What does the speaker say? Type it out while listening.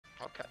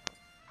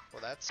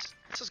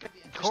this is gonna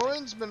be interesting.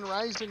 Corrin's been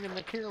rising in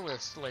the tier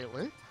list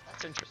lately.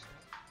 That's interesting.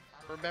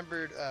 I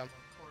remembered Corrin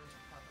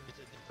probably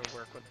did their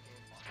work when the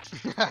game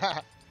launched.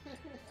 That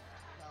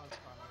was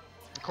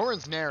funny.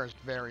 Corrin's Nair is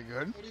very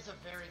good. It is a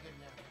very good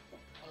Nair.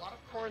 A lot of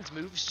Corrin's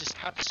moves just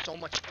have so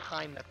much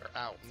time that they're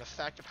out, and the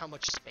fact of how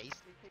much space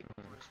they take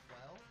over as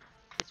well,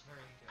 it's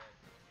very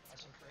good.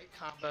 Has some great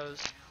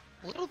combos.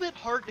 A little bit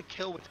hard to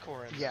kill with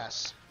Corrin.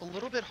 Yes. A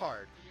little bit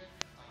hard.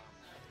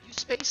 If you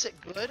space it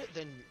good,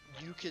 then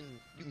you can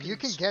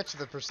get to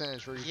the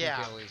percentage where you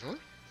can kill easily.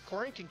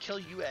 Corrin can kill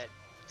you at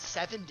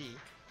 70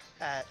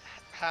 at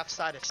half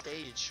side of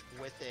stage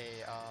with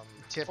a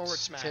forward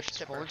smash.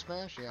 Forward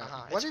smash,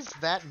 yeah. What is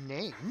that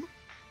name?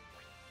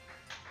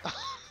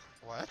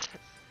 What?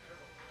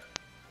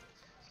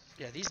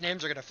 Yeah, these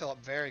names are going to fill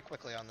up very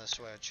quickly on this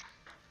Switch.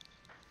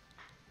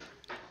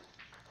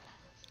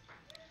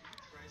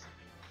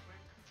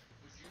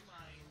 Would you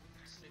mind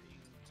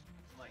sitting,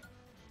 like,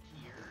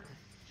 here,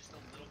 just a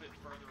little bit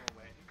further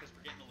away? Because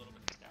we're getting a little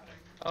bit static.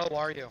 Oh,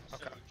 are you?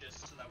 Okay. So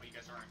just so that way you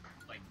guys aren't,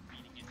 like,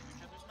 beating into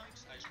each other's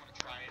mics, I just want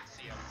to try and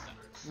see how it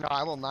centers. No,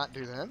 I will not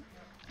do that.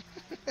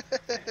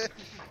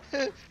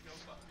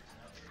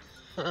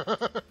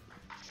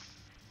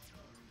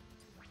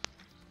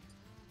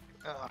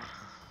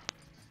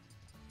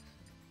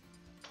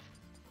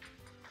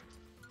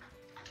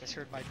 Just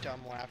heard my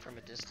dumb laugh from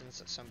a distance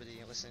of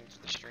somebody listening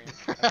to the stream.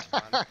 That's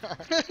fun.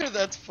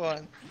 That's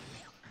fun.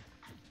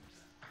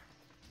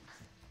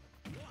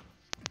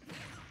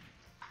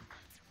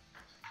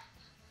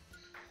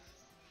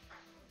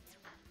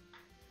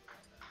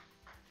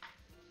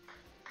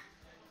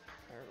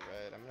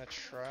 Alright, I'm gonna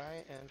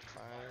try and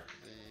find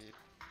the...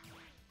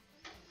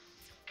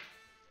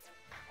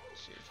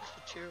 Let's see, just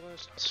the tier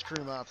list.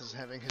 Trimeow is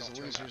having his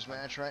losers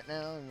match right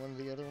now in one of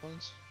the other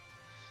ones.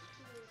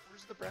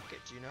 Where's the bracket,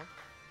 do you know?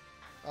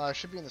 It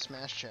should be in the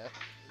Smash chat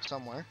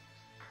somewhere.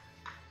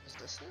 Is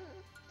this it?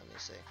 Let me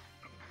see.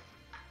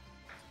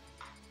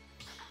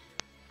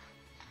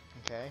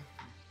 Okay.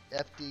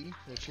 FD,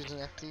 they choose an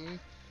FD,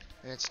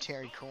 and it's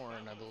Terry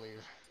Corrin, I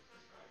believe.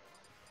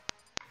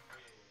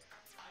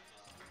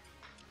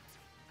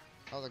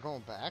 Oh, they're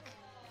going back?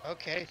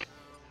 Okay.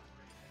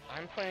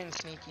 I'm playing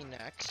Sneaky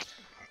next.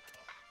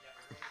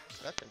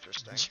 That's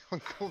interesting.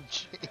 Jungle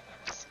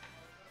James.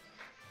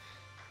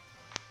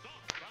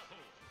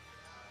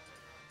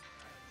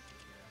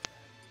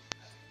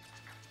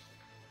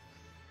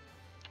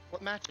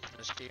 What match is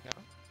this, do you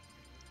know?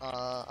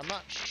 I'm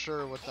not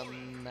sure what the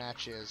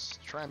match is.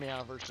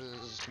 Trimeow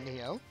versus Neo.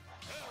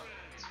 I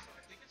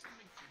think it's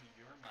coming from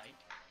your mic,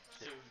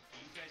 so do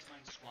you guys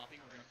mind swapping?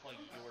 We're going to plug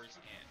yours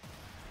in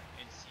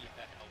and see if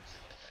that helps a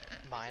little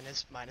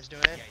bit. Mine is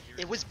doing it?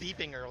 Yeah, it was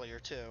beeping earlier,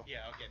 too.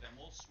 Yeah, okay, then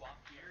we'll swap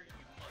here, you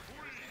plug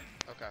yours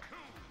in. Okay.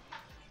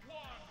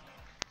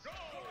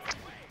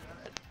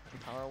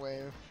 Power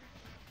Wave.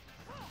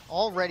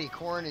 Already,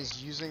 Corrin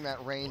is using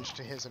that range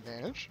to his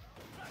advantage.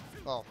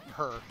 Well,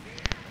 her.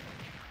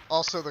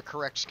 Also the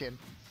correct skin.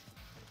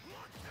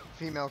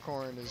 Female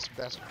Corrin is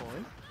best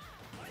Corrin.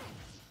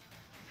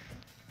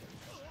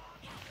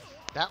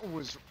 That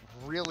was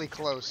really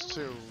close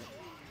too.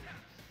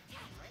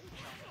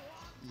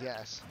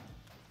 Yes.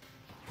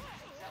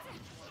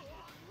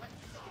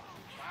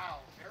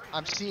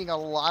 I'm seeing a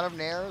lot of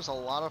nairs, a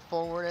lot of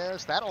forward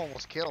airs. That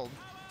almost killed.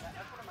 That's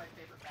one of my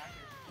favorite back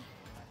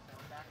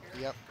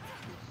airs. Yep.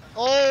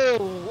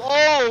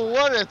 Oh,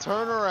 what a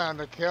turnaround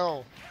to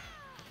kill.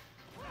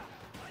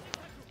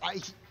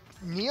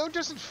 Neo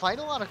doesn't fight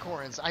a lot of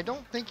Corrins. I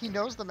don't think he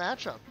knows the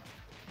matchup.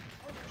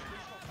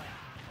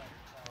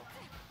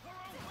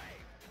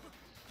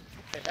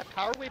 Okay, that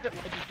power wave at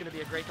ledge is going to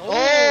be a great... Oh!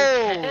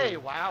 Hey,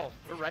 wow.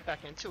 We're right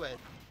back into it.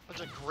 That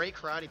was a great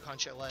karate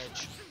punch at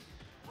ledge.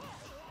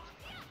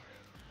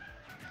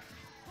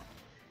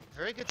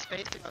 Very good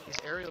spacing on these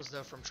aerials,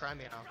 though, from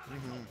Trimeow.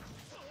 Mm-hmm.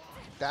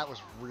 That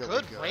was really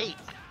good. Good weight.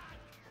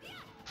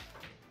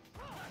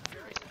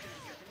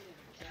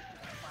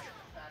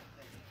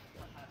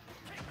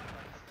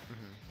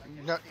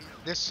 No,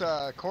 this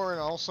Corrin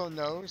also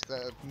knows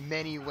the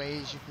many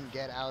ways you can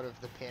get out of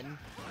the pin.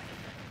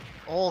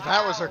 Oh,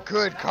 that was a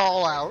good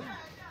call out.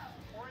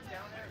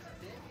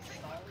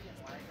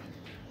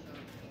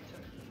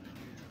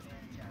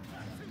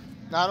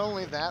 Not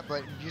only that,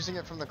 but using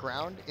it from the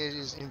ground, it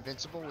is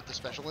invincible with the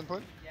special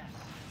input. Yes.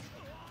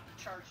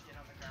 Charged it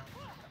on the ground.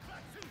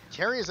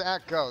 Terry is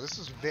at go. This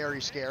is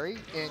very scary,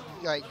 and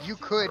like you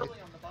could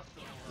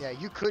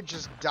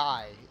just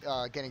die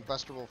getting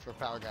Busterable for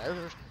Power Guy.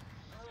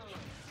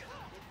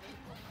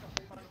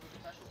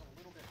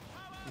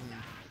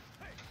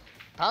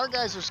 Power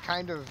Guys is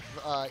kind of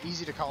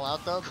easy to call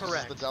out though.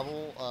 Correct. The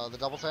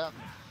double tap.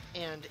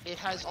 And it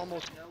has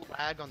almost no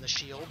lag on the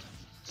shield,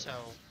 so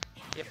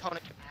the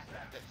opponent can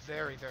back it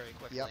very, very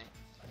quickly. Yep.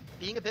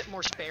 Being a bit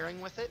more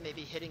sparing with it,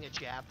 maybe hitting a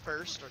jab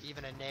first or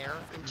even a nair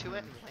into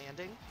it and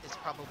landing is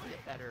probably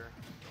a better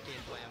game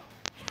plan.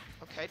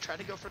 Okay, try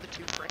to go for the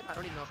 2-frame. I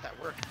don't even know if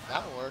that worked.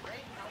 That'll work.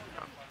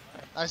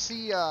 I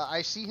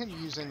see him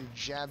using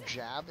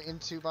jab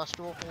into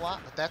Buster Wolf a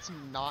lot, but that's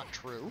not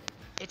true.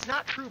 It's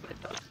not true, but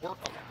it does work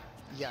a lot.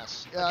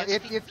 Yes.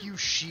 Against If you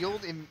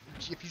shield,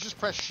 if you just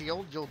press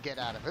shield, you'll get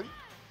out of it.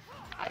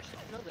 I actually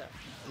didn't know that.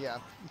 Yeah,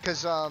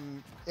 because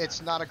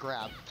it's not a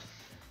grab.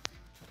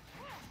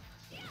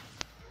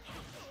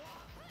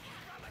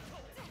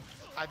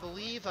 I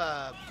believe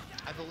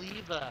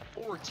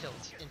forward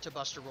tilt into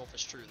Buster Wolf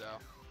is true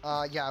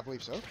though. Yeah, I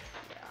believe so. Yeah.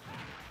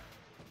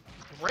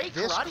 Great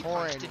This karate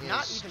punch, Corrin did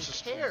not is even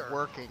just care.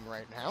 working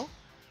right now.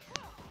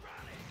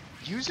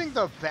 Using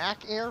the back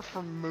air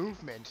for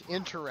movement,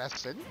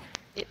 interesting.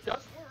 It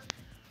does work.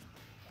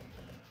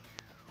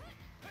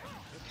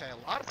 Okay,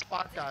 a lot of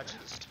spot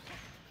dodges.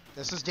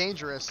 This is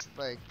dangerous.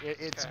 Like,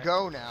 it's Okay.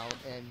 go now,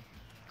 and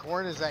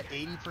Corrin is at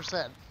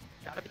 80%.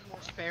 Gotta be more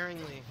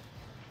sparingly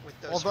with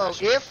those. Although,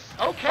 specials. if...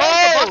 Okay,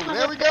 Oh, the Buster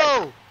there we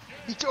Wolf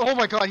go! Oh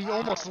my god, he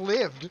almost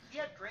lived. He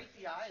had great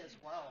DI as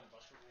well.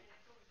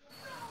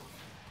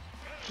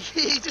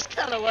 He just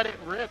kind of let it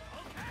rip.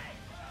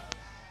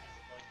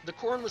 The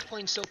Corrin was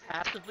playing so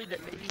passively that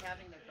maybe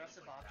having an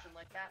aggressive option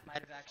like that might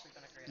have actually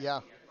been a great idea.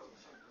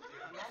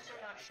 I'm also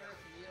not sure if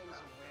Neo is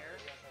aware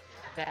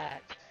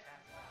that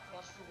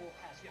Buster Wolf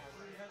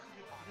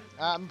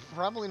has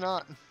Probably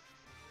not.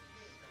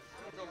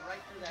 We'll go right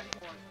through that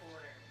corner.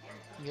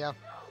 Yeah.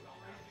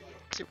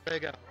 See where they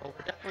go. Oh,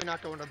 we're definitely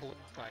not going to balloon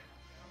fight.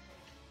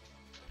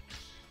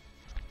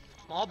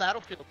 Small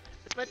battlefield.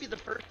 This might be the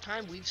first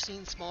time we've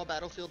seen small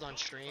battlefield on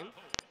stream.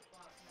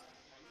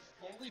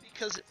 Only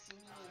because it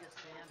seemingly is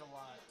banned a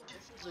lot.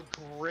 This is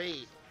a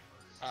great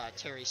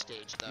Terry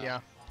stage, though. Yeah.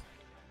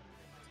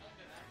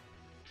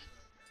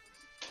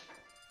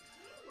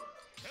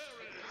 This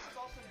is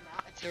also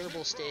not a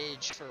terrible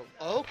stage for...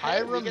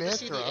 Okay, we get to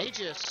see the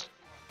Aegis.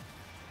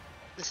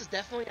 This is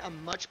definitely a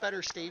much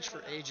better stage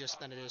for Aegis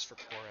than it is for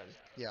Corrin.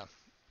 Yeah.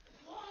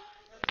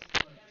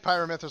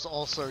 Pyramith is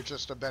also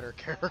just a better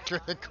character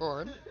than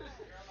Corrin.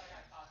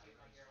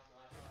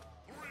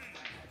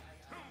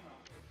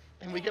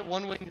 And we get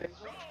one wing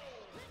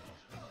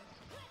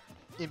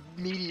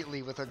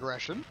Immediately with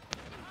aggression.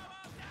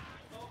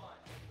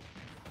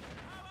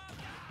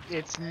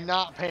 It's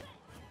not paying.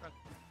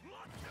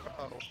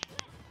 Uh-oh. Doing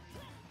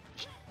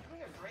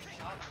a great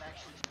job of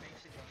actually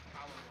spacing those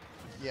power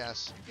moves.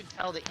 Yes. You can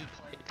tell that he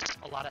plays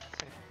a lot of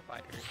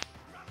fighters.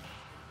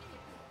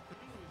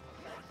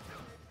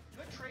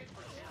 Good trade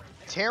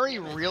for Terry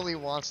really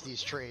wants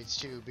these trades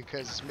too,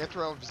 because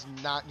Mithrov is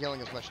not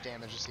dealing as much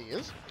damage as he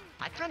is.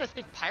 I kind of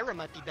think Pyra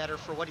might be better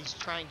for what he's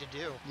trying to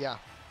do. Yeah.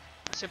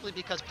 Simply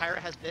because Pyra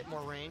has a bit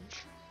more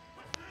range.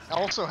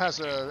 Also has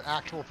an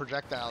actual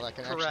projectile that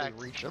can actually Correct.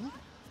 reach him.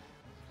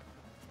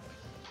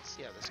 Let's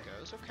see how this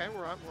goes. Okay,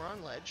 we're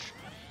on ledge.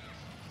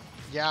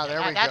 Yeah, there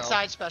we go. That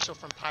side special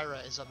from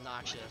Pyra is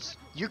obnoxious.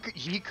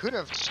 He could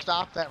have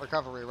stopped that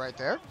recovery right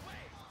there.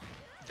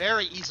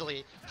 Very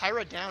easily.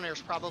 Pyra down air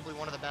is probably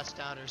one of the best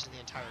down airs in the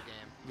entire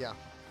game. Yeah.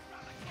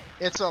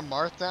 It's a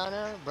Marth down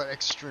air, but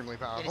extremely It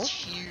powerful. is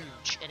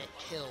huge, and it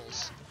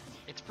kills.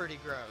 It's pretty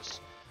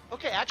gross.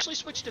 Okay, actually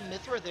switched to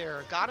Mithra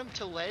there. Got him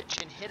to ledge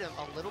and hit him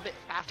a little bit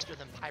faster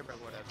than Pyra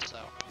would have, so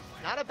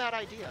not a bad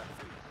idea.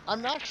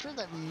 I'm not sure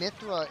that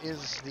Mithra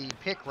is the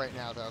pick right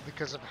now, though,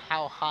 because of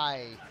how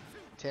high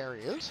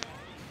Terry is.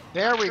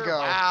 There we go.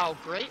 Wow,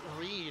 great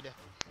read.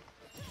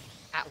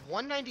 At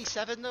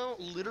 197, though,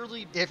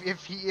 literally...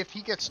 If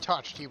he gets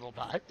touched, he will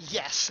die.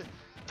 Yes.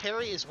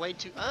 Terry is way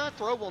too...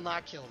 throw will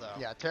not kill, though.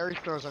 Yeah, Terry's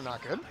throws are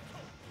not good.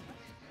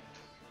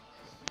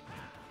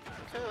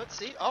 Okay, let's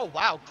see. Oh,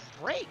 wow.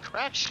 Great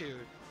crack shoot.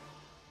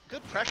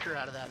 Good pressure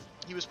out of that.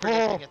 He was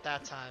predicting at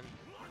that time.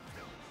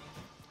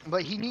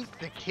 But he needs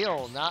the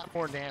kill, not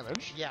more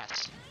damage.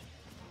 Yes.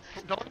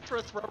 Going for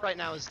a throw right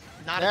now is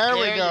not There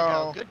we you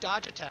go. Good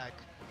dodge attack.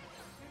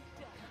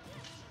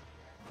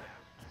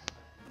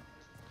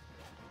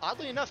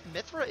 Oddly enough,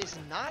 Mithra is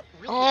not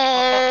really...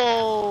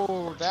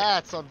 Oh,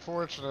 that's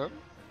unfortunate.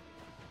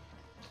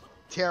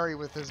 Terry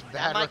with his bad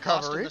that might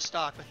cost him recovery. the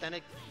stock, but then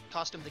it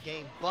cost him the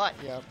game. But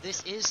Yep.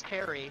 this is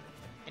Terry,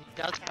 and he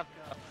does have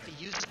to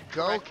use it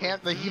Go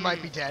correctly. can't. He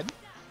might be dead.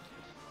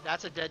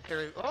 That's a dead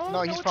Terry. Oh,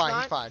 No, he's it's fine.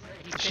 not. He's fine.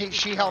 He's She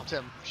taking helped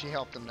him. She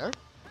helped him there.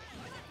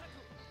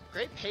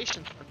 Great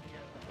patience from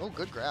Oh,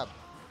 good grab.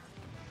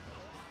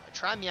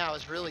 Trimeow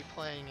is really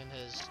playing in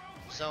his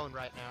zone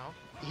right now.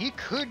 He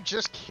could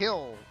just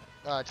kill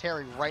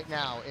Terry right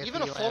now if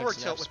Even he a forward lands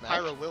the tilt with F smash.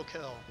 Pyro will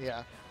kill.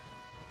 Yeah.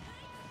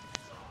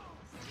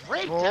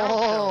 Great Oh. down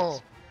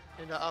tilts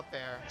into up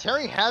air.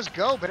 Terry has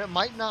go, but it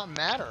might not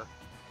matter.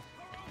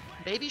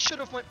 Maybe should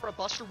have went for a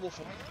Buster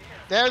Wolf.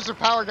 There's a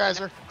power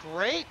geyser.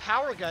 Great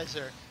power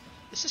geyser.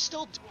 This is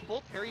still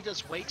doable. Terry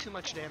does way too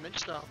much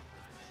damage though.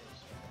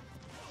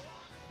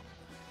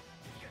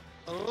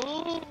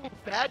 Oh,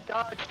 bad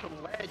dodge to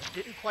ledge.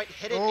 Didn't quite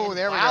hit it. Oh, and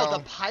there we wow, go.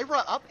 the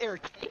Pyra up air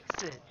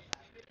takes it.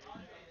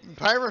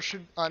 Pyra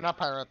should, not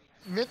Pyra,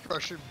 Mithra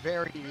should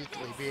very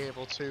easily be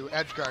able to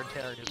edgeguard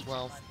Terry as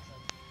well.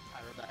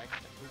 Pyra back.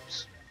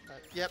 Oops.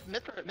 Yep,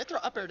 Mithra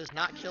up air does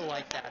not kill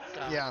like that.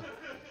 So. Yeah.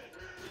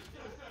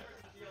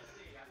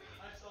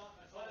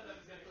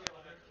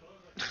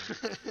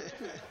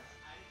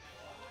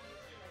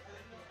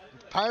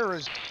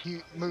 Pyra's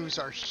moves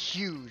are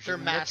huge. They're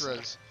and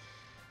massive.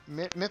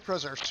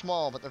 Mythra's are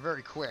small, but they're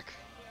very quick.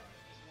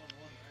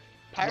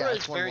 Pyra Yeah, is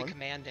it's very 1-1.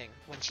 commanding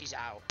when she's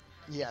out.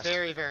 Yes.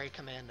 Very, very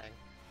commanding.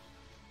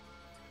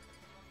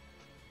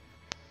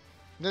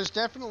 There's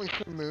definitely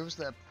some moves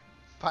that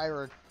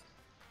Pyra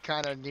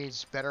kind of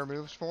needs better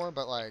moves for,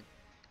 but like,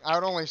 I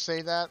would only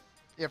say that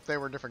if they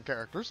were different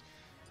characters.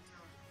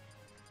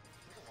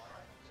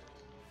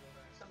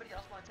 Somebody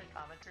else want to take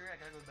commentary? I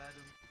gotta go to the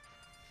bathroom.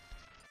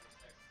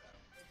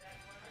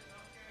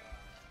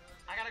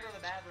 I gotta go to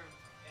the bathroom.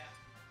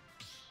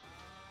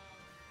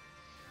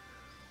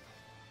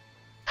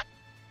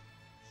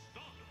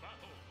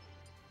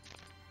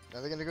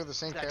 Are they gonna go the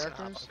same Jack's gonna hop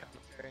characters? on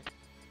commentary.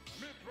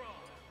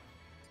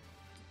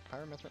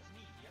 Pyra, Mythra.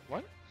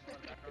 What?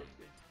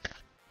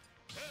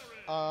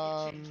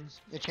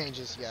 It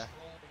changes, yeah.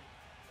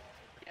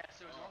 Yeah,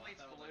 so normally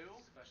it's blue.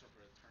 Special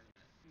for a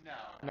tournament.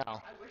 No.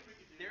 No. I wish we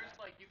could do There's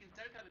like, you can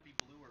set it to be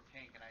blue or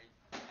pink, and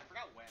I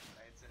forgot when,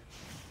 but I had said it.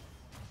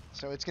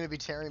 So it's gonna be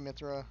Terry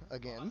Mythra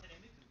again.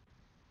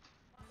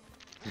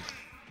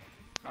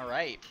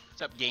 Alright,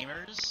 what's up,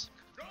 gamers?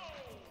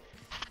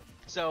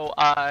 So,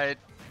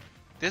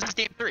 this is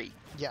game 3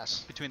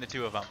 Yes. between the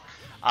two of them.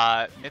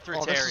 Mythra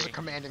Oh, Terry. this is a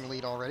commanding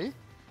lead already.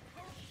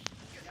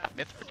 Yeah,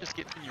 Mythra just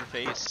gets in your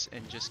face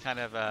and just kind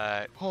of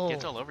Oh.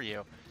 gets all over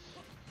you.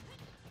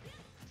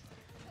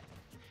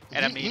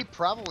 And He, he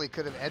probably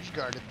could have edge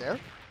guarded there.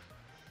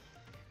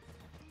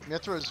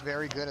 Mythra is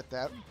very good at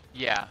that.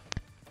 Yeah.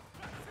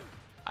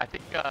 I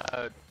think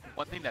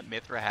one thing that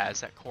Mythra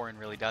has that Corrin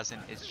really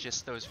doesn't is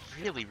just those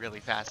really, really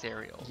fast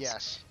aerials.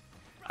 Yes.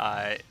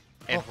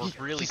 And Oh,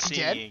 we're really is he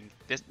dead? seeing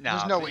this. No,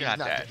 There's no way you're he's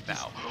not not dead. dead.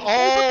 No.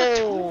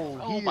 Oh,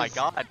 Oh he my is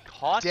God!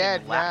 Caught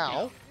dead him lacking.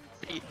 now.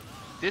 See,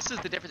 this is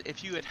the difference.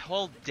 If you had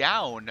held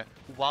down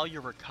while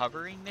you're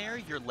recovering there,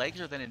 your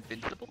legs are then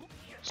invincible,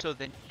 so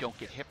then you don't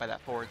get hit by that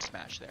forward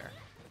smash there.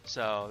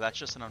 So that's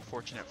just an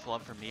unfortunate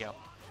flub from Neo.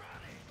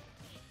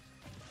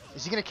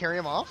 Is he gonna carry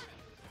him off?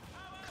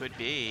 Could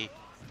be.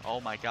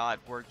 Oh my God,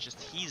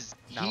 he's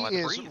not He allowed to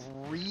is breathe.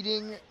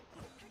 reading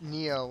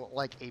Neo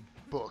like a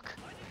book.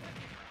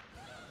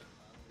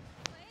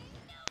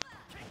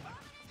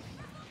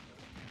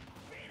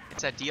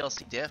 It's that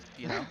DLC diff,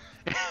 you know?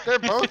 They're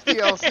both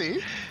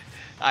DLC.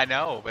 I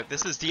know, but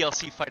this is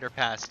DLC Fighter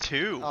Pass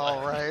 2.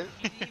 All right.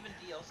 He's even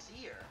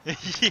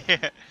DLC-er.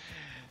 Yeah.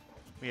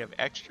 We have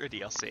extra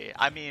DLC.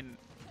 I mean,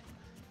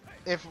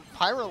 If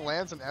Pyra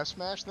lands an F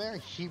smash there,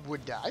 he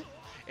would die.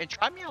 and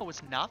Trimeow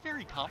was not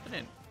very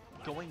confident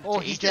going Oh,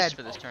 to he's Aegis dead.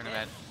 for this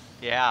tournament.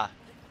 Yeah.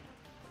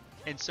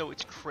 And so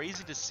it's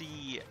crazy to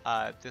see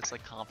this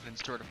like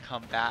confidence sort of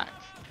come back,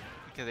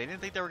 because they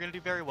didn't think they were going to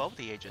do very well with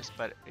the Aegis,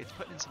 but it's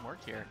putting in some work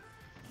here.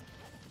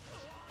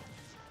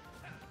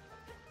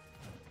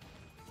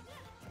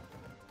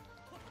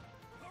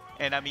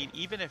 And I mean,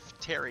 even if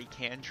Terry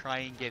can try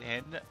and get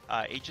in,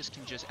 Aegis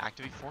can just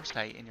activate Force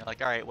Knight, and you're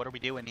like, all right, what are we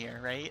doing here,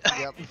 right?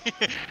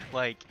 Yep.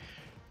 Like,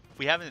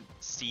 we haven't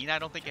seen, I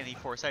don't think, any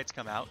Foresights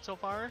come out so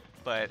far,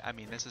 but I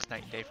mean, this is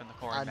night and day from the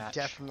Corrin I'm match.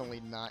 definitely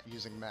not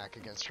using Mac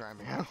against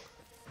Trimeow.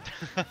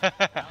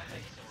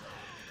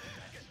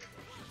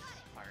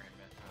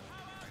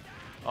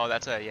 Oh,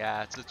 that's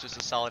just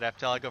a solid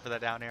FTL. I go for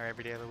that down air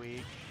every day of the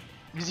week.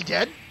 Is he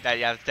dead?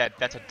 That's dead.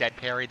 That's a dead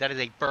parry. That is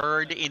a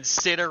burned,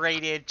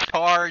 incinerated,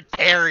 charred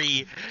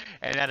parry,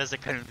 and that is a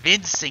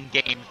convincing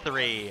game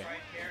 3.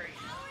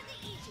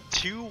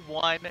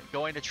 2-1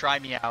 going to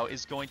Trimeow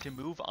is going to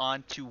move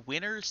on to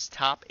winners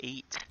top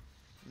 8.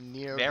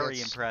 Neo Very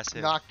gets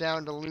impressive. knocked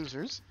down to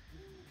losers.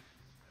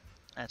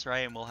 That's right,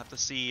 and we'll have to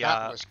see.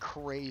 That was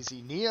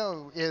crazy.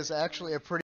 Neo is actually a pretty